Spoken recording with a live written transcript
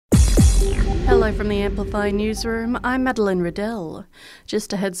Hello from the Amplify newsroom, I'm Madeline Riddell.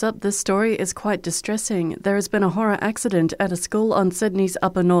 Just a heads up, this story is quite distressing. There has been a horror accident at a school on Sydney's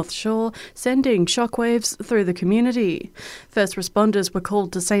Upper North Shore, sending shockwaves through the community. First responders were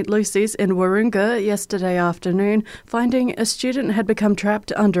called to St Lucy's in Wahroonga yesterday afternoon, finding a student had become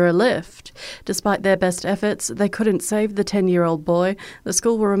trapped under a lift. Despite their best efforts, they couldn't save the 10-year-old boy. The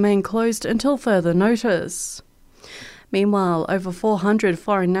school will remain closed until further notice. Meanwhile, over 400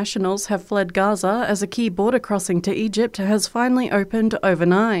 foreign nationals have fled Gaza as a key border crossing to Egypt has finally opened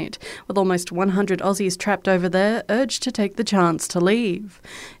overnight, with almost 100 Aussies trapped over there urged to take the chance to leave.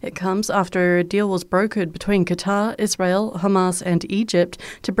 It comes after a deal was brokered between Qatar, Israel, Hamas and Egypt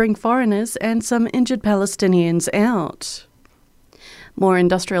to bring foreigners and some injured Palestinians out. More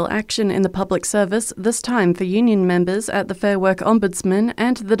industrial action in the public service, this time for union members at the Fair Work Ombudsman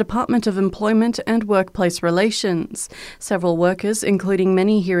and the Department of Employment and Workplace Relations. Several workers, including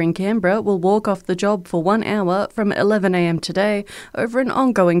many here in Canberra, will walk off the job for 1 hour from 11 a.m. today over an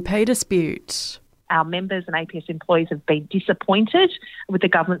ongoing pay dispute. Our members and APS employees have been disappointed with the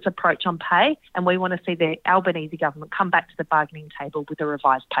government's approach on pay, and we want to see the Albanese government come back to the bargaining table with a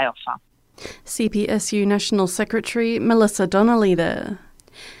revised pay offer. CPSU National Secretary Melissa Donnelly there.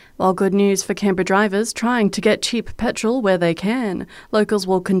 While good news for Canberra drivers trying to get cheap petrol where they can, locals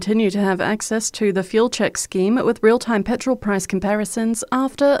will continue to have access to the Fuel Check scheme with real-time petrol price comparisons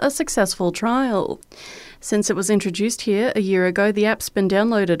after a successful trial. Since it was introduced here a year ago, the app's been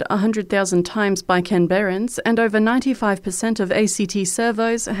downloaded 100,000 times by Canberrans and over 95% of ACT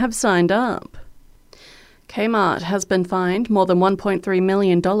servos have signed up. Kmart has been fined more than $1.3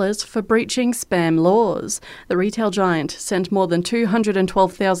 million for breaching spam laws. The retail giant sent more than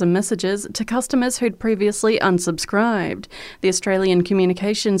 212,000 messages to customers who'd previously unsubscribed. The Australian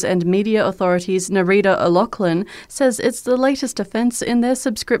Communications and Media Authority's Nerida O'Loughlin says it's the latest offence in their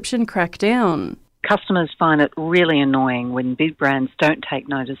subscription crackdown. Customers find it really annoying when big brands don't take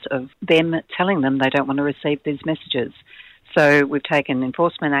notice of them telling them they don't want to receive these messages. So we've taken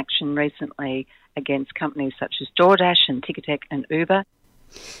enforcement action recently against companies such as DoorDash and Ticketek and Uber.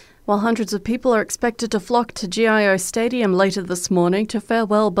 While hundreds of people are expected to flock to GIO Stadium later this morning to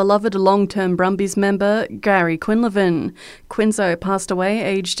farewell beloved long-term Brumbies member Gary Quinlivan. Quinzo passed away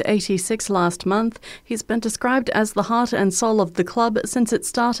aged 86 last month. He's been described as the heart and soul of the club since it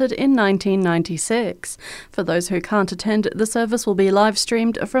started in 1996. For those who can't attend, the service will be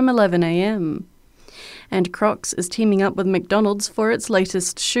live-streamed from 11 a.m. And Crocs is teaming up with McDonald's for its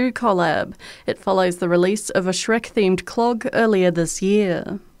latest shoe collab. It follows the release of a Shrek-themed clog earlier this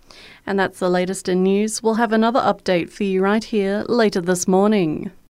year. And that's the latest in news. We'll have another update for you right here later this morning.